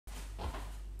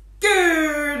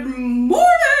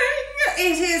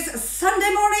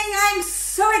Sunday morning. I'm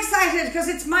so excited because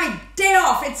it's my day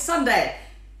off. It's Sunday.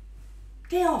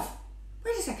 Day off.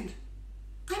 Wait a second.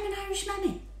 I'm an Irish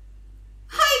mammy.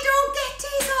 I don't get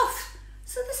days off.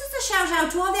 So this is a shout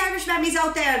out to all the Irish mammies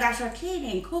out there that are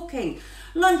cleaning, cooking,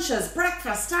 lunches,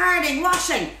 breakfast, ironing,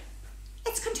 washing.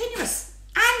 It's continuous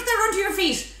and they're under your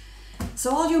feet. So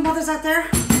all you mothers out there,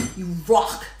 you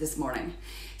rock this morning.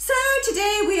 So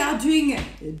today we are doing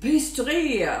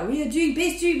pastry. We are doing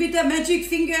pastry with the magic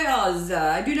fingers.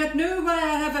 I do not know why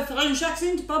I have a French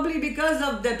accent, probably because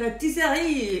of the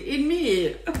patisserie in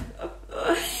me.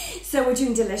 So we're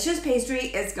doing delicious pastry.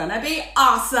 It's gonna be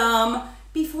awesome.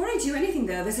 Before I do anything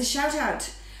though, there's a shout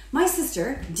out. My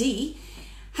sister, Dee,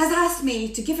 has asked me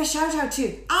to give a shout out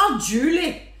to our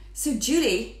Julie. So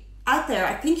Julie, out there,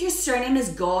 I think your surname is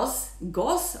Goss,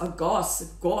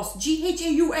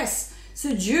 G-H-A-U-S.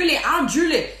 So Julie, our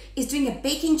Julie, is doing a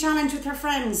baking challenge with her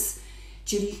friends.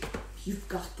 Julie, you've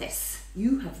got this.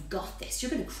 You have got this.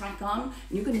 You're going to crack on and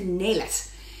you're going to nail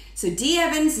it. So Dee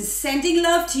Evans is sending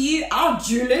love to you, our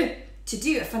Julie, to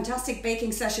do a fantastic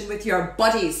baking session with your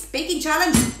buddies. Baking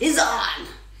challenge is on.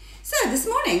 So this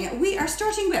morning we are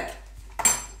starting with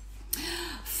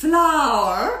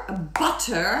flour,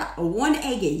 butter, 1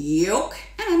 egg yolk,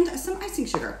 and some icing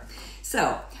sugar.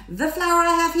 So the flour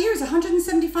I have here is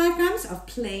 175 grams of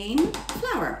plain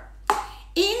flour.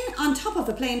 On top of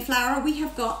the plain flour, we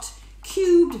have got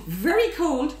cubed, very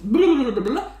cold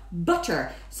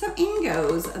butter. So in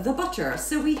goes the butter.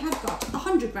 So we have got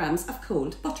 100 grams of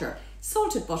cold butter.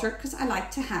 Salted butter, because I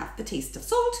like to have the taste of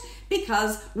salt,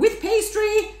 because with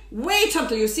pastry, wait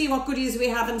until you see what goodies we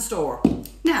have in store.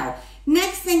 Now,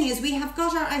 next thing is we have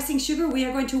got our icing sugar. We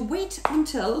are going to wait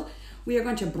until we are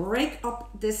going to break up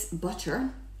this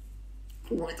butter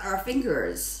with our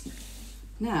fingers.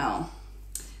 Now,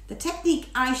 the technique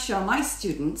I show my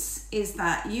students is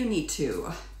that you need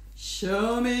to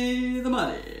show me the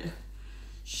money.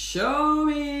 Show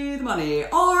me the money.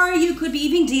 Or you could be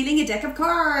even dealing a deck of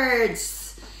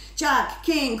cards. Jack,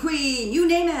 king, queen, you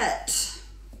name it.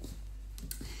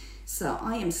 So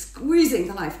I am squeezing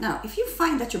the life. Now, if you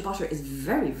find that your butter is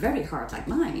very, very hard like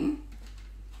mine,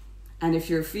 and if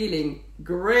you're feeling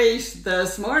great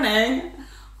this morning,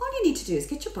 all you need to do is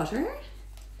get your butter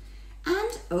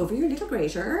and over your little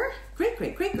grater, grate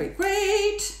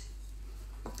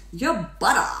your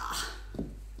butter.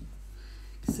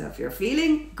 So if you're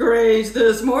feeling great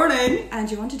this morning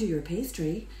and you want to do your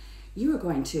pastry, you are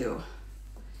going to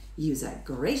use a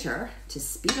grater to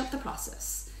speed up the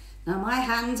process. Now my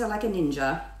hands are like a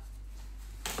ninja.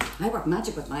 I work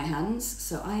magic with my hands,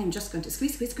 so I am just going to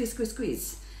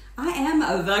squeeze. I am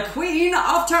the queen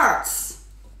of tarts.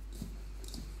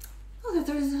 Oh,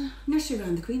 there's a nursery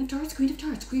rhyme. The queen of tarts, queen of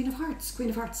tarts, queen of hearts, queen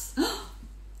of hearts.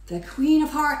 The queen of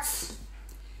hearts.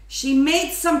 She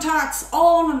made some tarts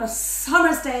all on a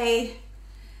summer's day.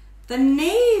 The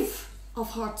knave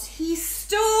of hearts, he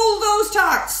stole those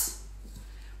tarts.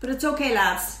 But it's okay,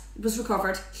 lads. It was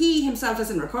recovered. He himself is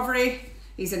in recovery.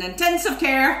 He's in intensive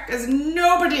care because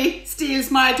nobody steals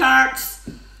my tarts.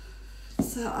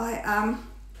 So I am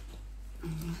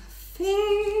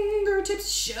fingertips.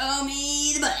 Show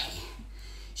me the money.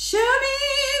 Show me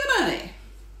the money.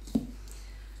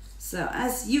 So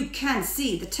as you can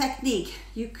see, the technique,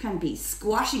 you can be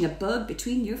squashing a bug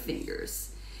between your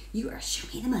fingers. You are show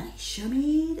me the money, show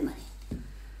me the money.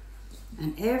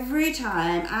 And every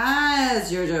time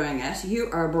as you're doing it, you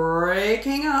are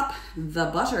breaking up the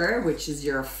butter, which is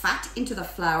your fat, into the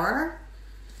flour.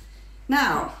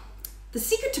 Now, the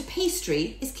secret to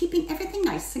pastry is keeping everything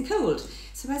nice and cold.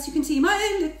 So as you can see,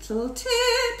 my little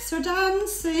tips are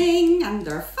dancing and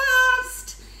they're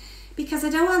fast because I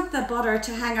don't want the butter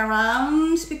to hang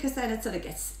around because then it sort of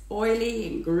gets oily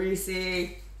and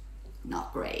greasy.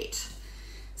 Not great.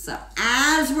 So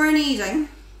as we're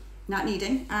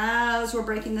as we're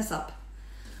breaking this up,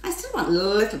 I still want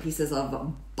little pieces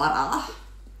of butter.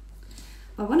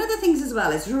 But one of the things as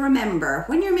well is to remember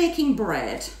when you're making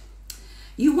bread,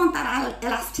 you want that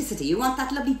elasticity, you want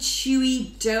that lovely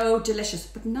chewy dough, delicious,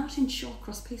 but not in short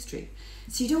crust pastry.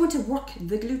 So you don't want to work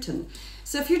the gluten.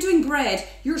 So if you're doing bread,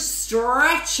 you're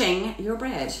stretching your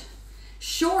bread.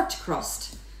 Short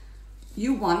crust,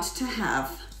 you want to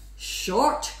have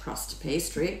short crust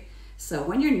pastry. So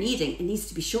when you're kneading, it needs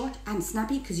to be short and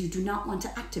snappy because you do not want to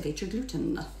activate your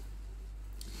gluten.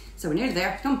 So we're nearly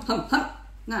there.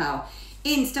 Now,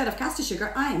 instead of caster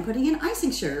sugar, I am putting in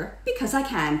icing sugar because I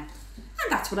can.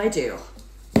 And that's what I do.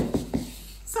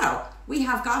 So we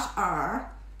have got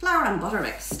our flour and butter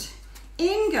mixed.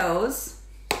 In goes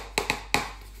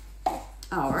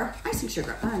our icing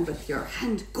sugar. And with your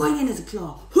hand going in as a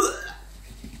claw.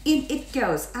 in it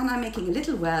goes. And I'm making a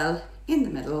little well in the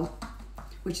middle,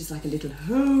 which is like a little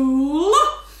hole.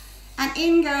 And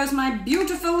in goes my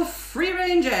beautiful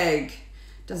free-range egg.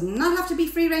 Does not have to be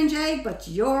free-range egg, but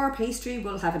your pastry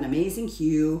will have an amazing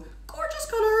hue. Gorgeous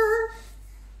color.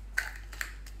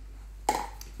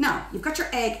 Now, you've got your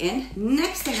egg in.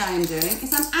 Next thing I am doing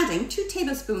is I'm adding 2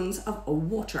 tablespoons of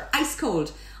water, ice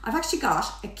cold. I've actually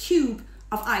got a cube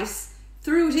of ice,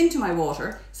 threw it into my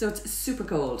water, so it's super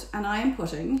cold. And I am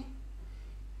putting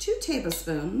 2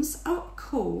 tablespoons of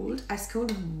cold, ice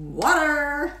cold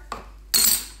water.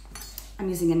 I'm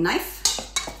using a knife,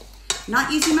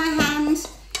 not using my hand.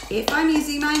 If I'm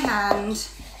using my hand,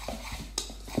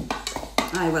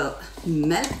 I will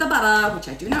melt the butter, which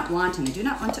I do not want, and I do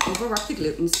not want to overwork the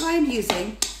gluten, so I am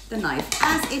using the knife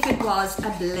as if it was a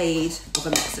blade of a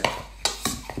mixer.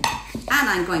 And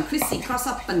I'm going crissy-cross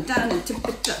up and down and tip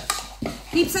it up.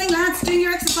 Keep saying, lads, doing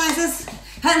your exercises.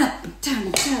 And up and down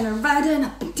and turn around and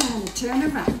up and down and turn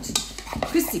around.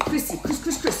 Crissy, crissy, criss,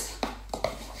 criss, criss.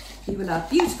 You will have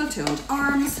beautiful toned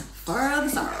arms for the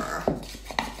summer.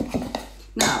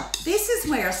 Now, this is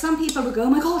where some people will go, oh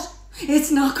my God,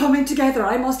 it's not coming together.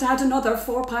 I must add another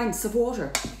 4 pints of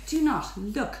water. Do not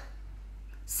look.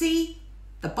 See,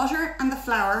 the butter and the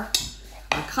flour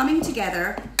are coming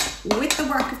together with the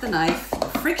work of the knife.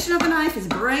 The friction of the knife is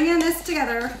bringing this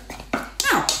together.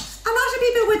 Now, a lot of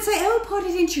people would say, oh, put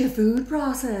it into your food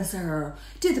processor.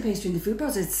 Do the pastry in the food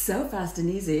processor. It's so fast and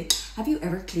easy. Have you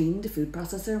ever cleaned a food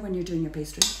processor when you're doing your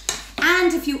pastry?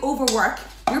 And if you overwork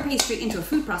your pastry into a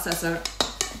food processor,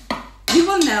 you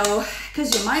will know,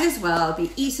 because you might as well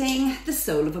be eating the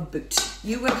sole of a boot.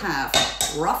 You will have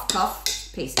rough, tough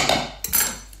pastry.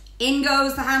 In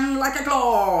goes the hand like a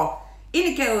claw.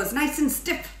 In it goes, nice and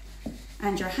stiff.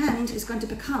 And your hand is going to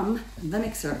become the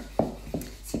mixer.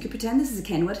 So you could pretend this is a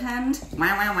Kenwood hand.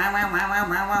 Wow, wow, wow, wow, wow,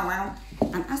 wow, wow, wow.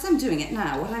 And as I'm doing it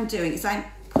now, what I'm doing is I'm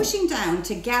pushing down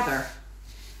to gather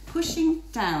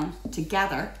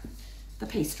the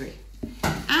pastry.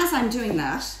 As I'm doing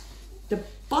that, the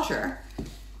butter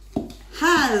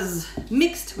has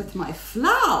mixed with my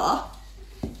flour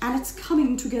and it's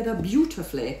coming together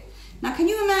beautifully. Now, can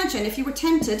you imagine if you were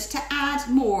tempted to add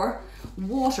more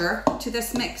water to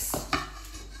this mix?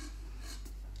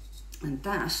 And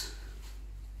that,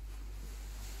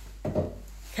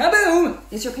 kaboom,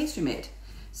 is your pastry made.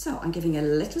 So I'm giving a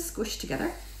little squish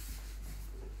together.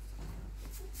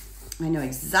 I know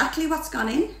exactly what's gone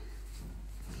in.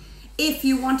 If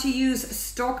you want to use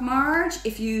stork marge,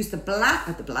 if you use the black,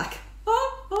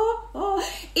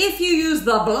 if you use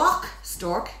the block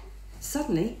stork,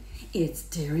 suddenly it's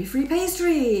dairy-free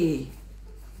pastry.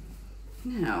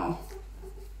 Now,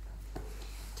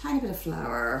 tiny bit of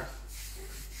flour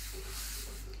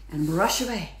and brush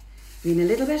away. Lean a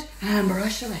little bit and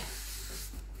brush away.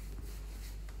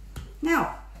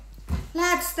 Now,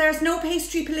 lads, there's no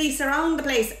pastry police around the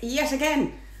place yet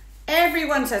again.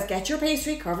 Everyone says, get your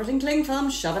pastry, cover it in cling film,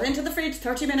 shove it into the fridge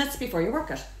 30 minutes before you work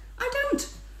it. I don't.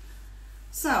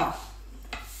 So,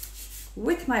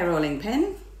 with my rolling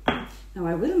pin, now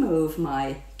I will move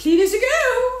my clean as you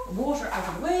go water out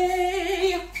of the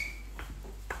way.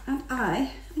 And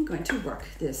I am going to work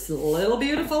this little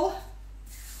beautiful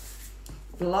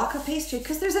block of pastry,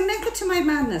 because there's a method to my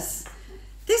madness.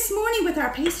 This morning with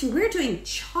our pastry, we're doing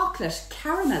chocolate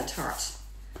caramel tart.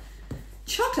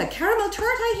 Chocolate caramel tart,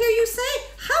 I hear you say?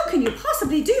 How can you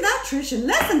possibly do that, Trish, in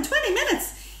less than 20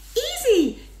 minutes?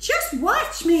 Easy, just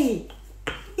watch me.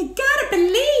 You gotta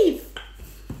believe.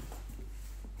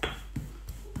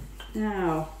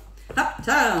 Now, up,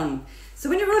 down. So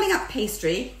when you're rolling up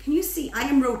pastry, can you see I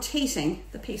am rotating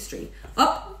the pastry?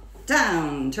 Up,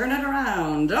 down, turn it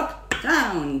around, up,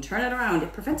 down, turn it around.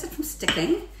 It prevents it from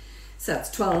sticking. So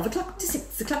it's 12 o'clock to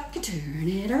 6 o'clock, you turn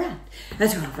it around.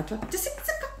 12 o'clock to 6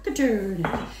 o'clock, you turn it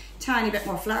around. Tiny bit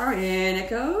more flour, in it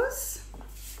goes.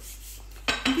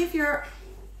 And give your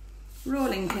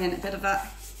rolling pin a bit of a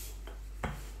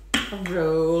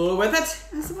roll with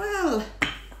it as well.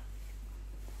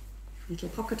 Little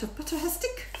pocket of butter has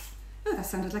stick. Oh, that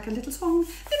sounded like a little song.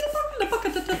 Little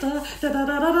pocket of butter.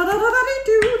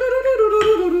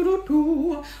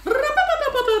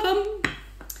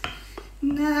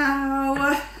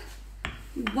 Now,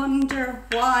 wonder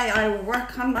why I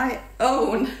work on my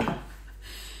own.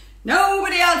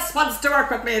 Nobody else wants to work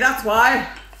with me, that's why.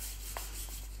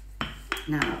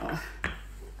 Now,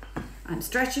 I'm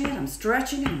stretching it, I'm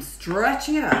stretching it, I'm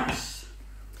stretching it out.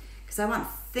 Because I want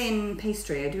thin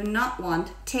pastry. I do not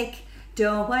want thick,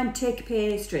 don't want thick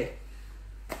pastry.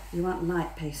 You want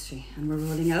light pastry. And we're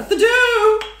rolling out the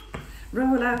dough.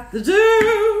 Roll out the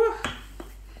dough.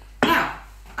 Now,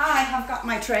 I have got top of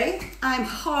my tray. I'm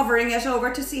hovering it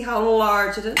over to see how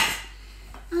large it is.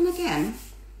 And again,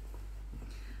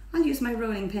 I'll use my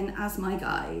rolling pin as my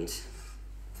guide.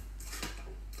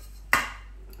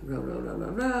 Roll, roll, roll,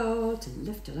 roll, roll to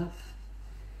lift it up.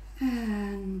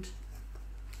 And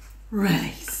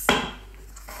release.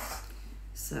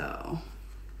 So,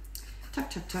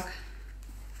 tuck, tuck, tuck.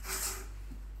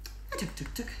 Tuck,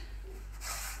 tuck, tuck.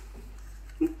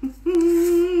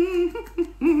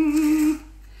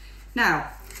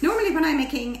 Now, normally when I'm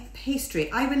making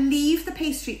pastry, I will leave the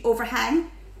pastry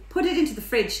overhang, put it into the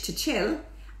fridge to chill.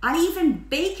 I'll even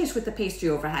bake it with the pastry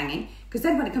overhanging, because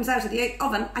then when it comes out of the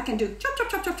oven, I can do chop, chop,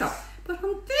 chop, chop, chop. But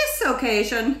on this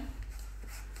occasion,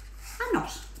 I'm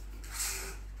not.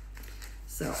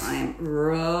 So I'm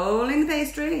rolling the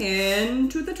pastry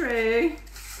into the tray.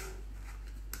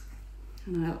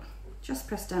 And I'll just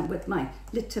press down with my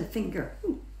little finger.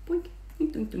 Ooh, boink,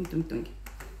 doink, doink, doink, doink, doink.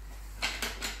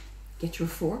 Get your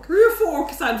fork. Your fork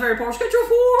sounds very posh. Get your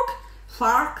fork.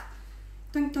 Fork.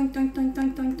 Doink, doink, doink, doink,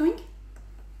 doink, doink, doink.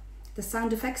 The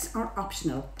sound effects are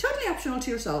optional. Totally optional to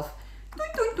yourself.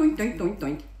 Doink, doink, doink, doink, doink,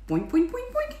 doink. Boink, boink,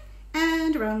 boink, boink.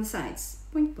 And around the sides.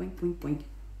 Boink, boink, boink, boink.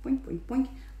 Boink, boink, boink.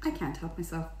 I can't help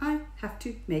myself. I have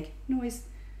to make noise.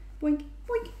 Boink,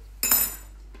 boink.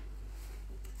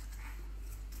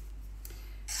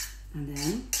 And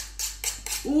then,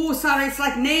 oh, sorry, it's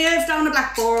like nails down a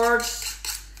blackboard.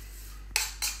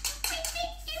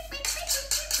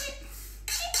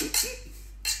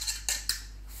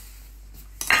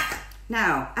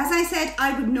 Now, as I said,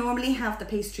 I would normally have the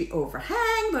pastry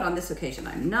overhang, but on this occasion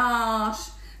I'm not.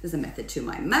 There's a method to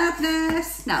my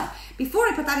madness. Now, before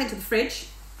I put that into the fridge,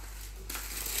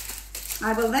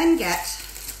 I will then get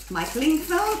my cling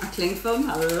film,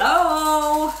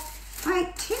 hello,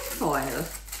 my tin foil.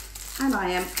 And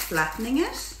I am flattening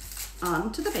it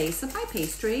onto the base of my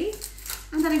pastry.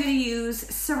 And then I'm going to use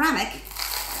ceramic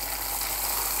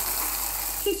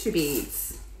pastry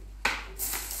beads.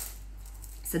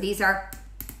 So these are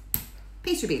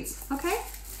pastry beads, okay?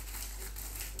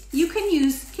 You can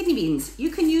use kidney beans, you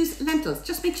can use lentils,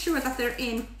 just make sure that they're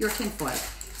in your tin foil.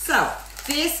 So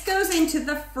this goes into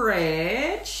the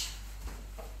fridge,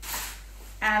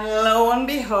 and lo and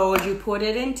behold, you put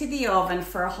it into the oven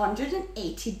for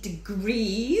 180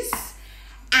 degrees,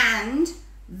 and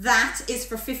that is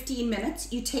for 15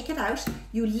 minutes. You take it out,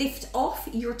 you lift off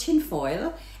your tin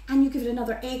foil, and you give it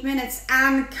another 8 minutes,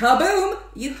 and kaboom,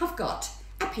 you have got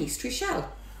a pastry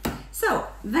shell. So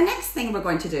the next thing we're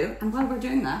going to do, and while we're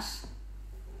doing that,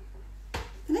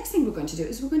 the next thing we're going to do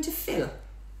is we're going to fill.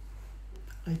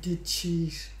 I did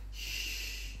cheat.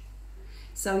 Shh.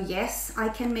 So yes, I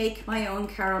can make my own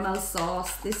caramel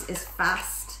sauce. This is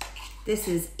fast. This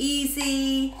is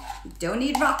easy. You don't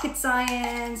need rocket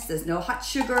science. There's no hot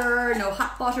sugar, no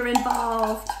hot butter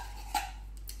involved.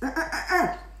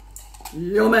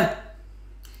 Yummy.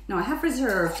 Now I have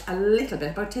reserved a little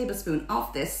bit, about a tablespoon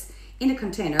of this in a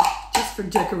container just for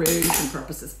decoration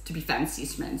purposes, to be fancy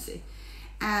schmancy.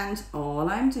 And all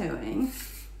I'm doing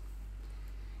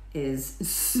is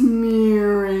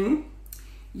smearing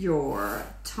your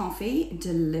toffee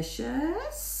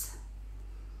delicious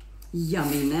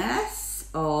yumminess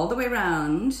all the way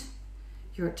around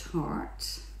your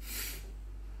tart.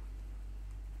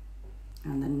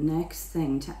 And the next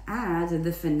thing to add,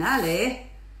 the finale,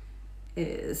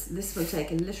 is this will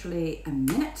take literally a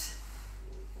minute.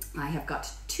 I have got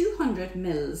 200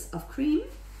 mils of cream,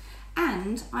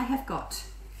 and I have got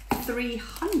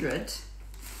 300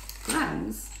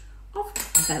 grams of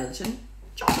Belgian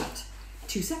chocolate.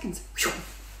 2 seconds.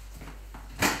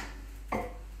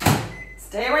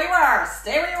 Stay where you are,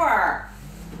 stay where you are.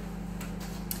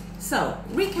 So,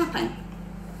 recapping,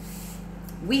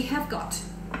 we have got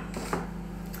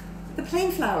the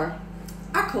plain flour,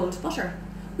 our cold butter,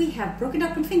 we have broken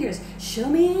up in fingers, show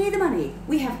me the money,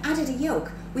 we have added a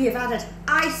yolk, we have added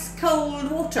ice cold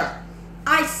water,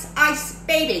 ice, ice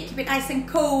baby, keep it nice and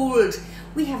cold,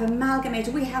 we have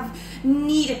amalgamated, we have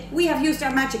kneaded, we have used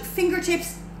our magic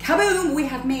fingertips, kaboom, we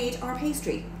have made our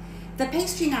pastry. The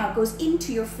pastry now goes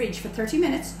into your fridge for 30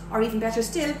 minutes, or even better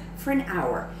still, for an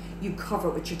hour. You cover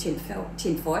it with your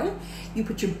tin foil, you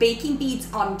put your baking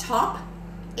beads on top,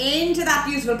 into that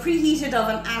beautiful preheated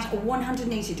oven at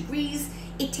 180 degrees.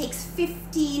 It takes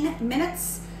 15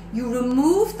 minutes. You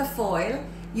remove the foil,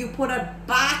 you put it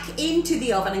back into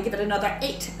the oven and give it another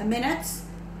 8 minutes.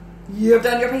 You've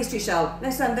done your pastry shell.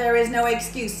 Listen, there is no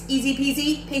excuse. Easy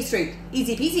peasy pastry.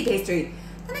 Easy peasy pastry.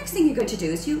 The next thing you're going to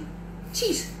do is you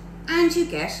cheat, and you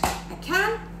get a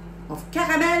can of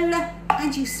caramel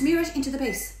and you smear it into the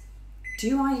base.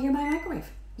 Do I hear my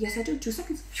microwave? Yes, I do. 2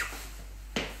 seconds.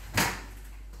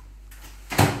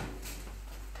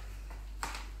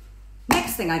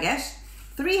 thing I get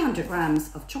 300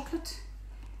 grams of chocolate,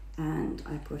 and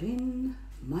I put in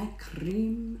my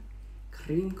cream.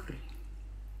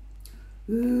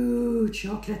 Ooh,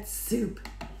 chocolate soup.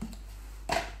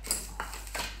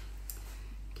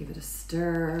 Give it a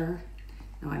stir.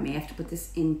 Now I may have to put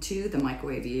this into the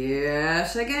microwave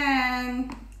yet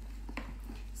again.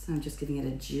 So I'm just giving it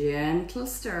a gentle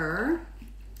stir.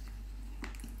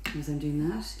 As I'm doing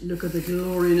that, look at the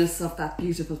gloriness of that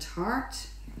beautiful tart.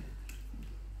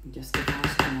 Just give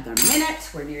that another minute.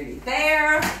 We're nearly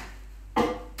there.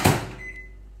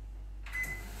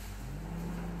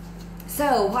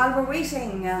 So while we're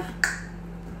waiting,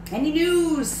 any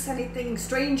news, anything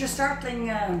strange or startling?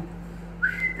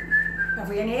 Have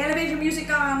we any elevator music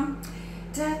on?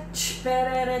 Thanks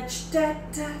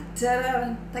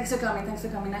for coming,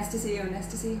 nice to see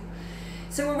you,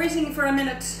 So we're waiting for a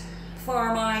minute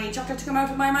for my chocolate to come out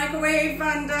of my microwave,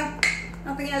 and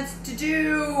nothing else to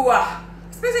do.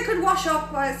 I suppose I could wash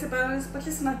up, I suppose, but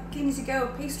listen, I'm clean as you go.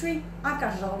 Pastry, I've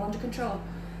got it all under control.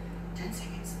 10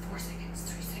 seconds, 4 seconds,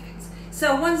 3 seconds.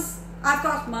 So once I've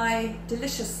got my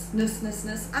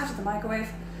deliciousness out of the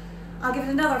microwave, I'll give it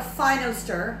another final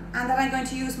stir, and then I'm going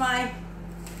to use my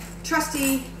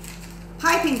trusty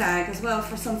piping bag as well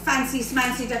for some fancy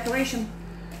smancy decoration.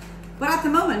 But at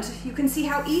the moment, you can see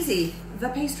how easy the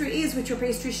pastry is with your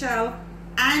pastry shell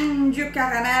and your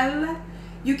caramel.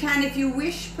 You can, if you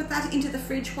wish, put that into the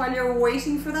fridge while you're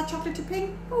waiting for that chocolate to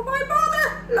ping. Oh, why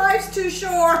bother? Life's too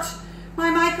short. My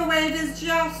microwave is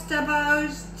just about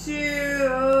to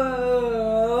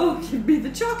give me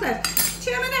the chocolate.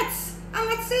 2 minutes, and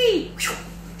let's see.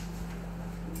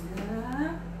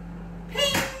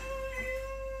 Ping!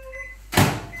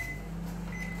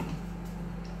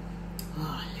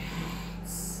 Oh,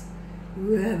 let's.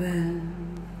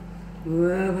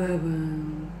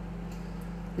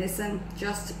 Listen,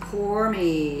 just pour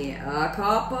me a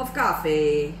cup of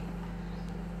coffee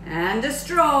and a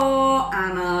straw,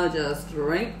 and I'll just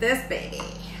drink this baby.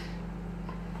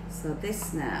 So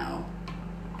this now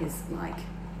is like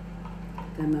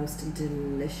the most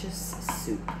delicious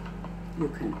soup you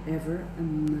can ever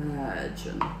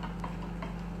imagine.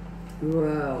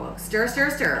 Whoa, stir, stir,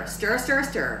 stir, stir, stir,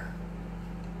 stir.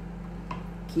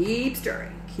 Keep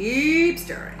stirring, keep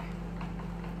stirring.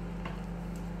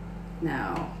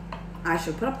 Now, I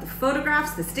shall put up the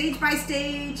photographs, the stage by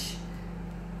stage.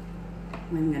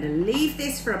 I'm going to leave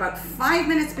this for about 5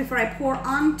 minutes before I pour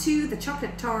onto the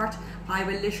chocolate tart. I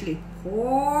will literally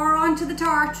pour onto the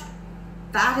tart.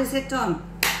 That is it done.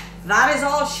 That is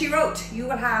all she wrote. You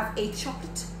will have a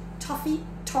chocolate toffee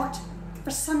tart for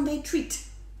Sunday treat.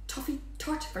 Toffee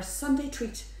tart for Sunday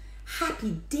treat.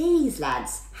 Happy days,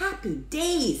 lads. Happy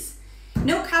days.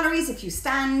 No calories if you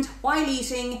stand while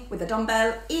eating with a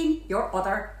dumbbell in your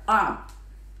other arm.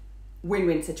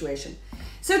 Win-win situation.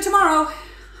 So tomorrow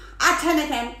at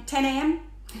 10 a.m.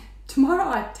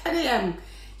 Tomorrow at 10 a.m.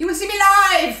 you will see me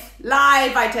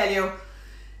live, I tell you.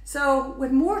 So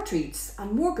with more treats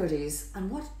and more goodies, and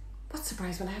what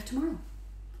surprise will I have tomorrow?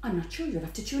 I'm not sure. You'll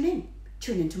have to tune in.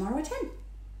 Tune in tomorrow at 10.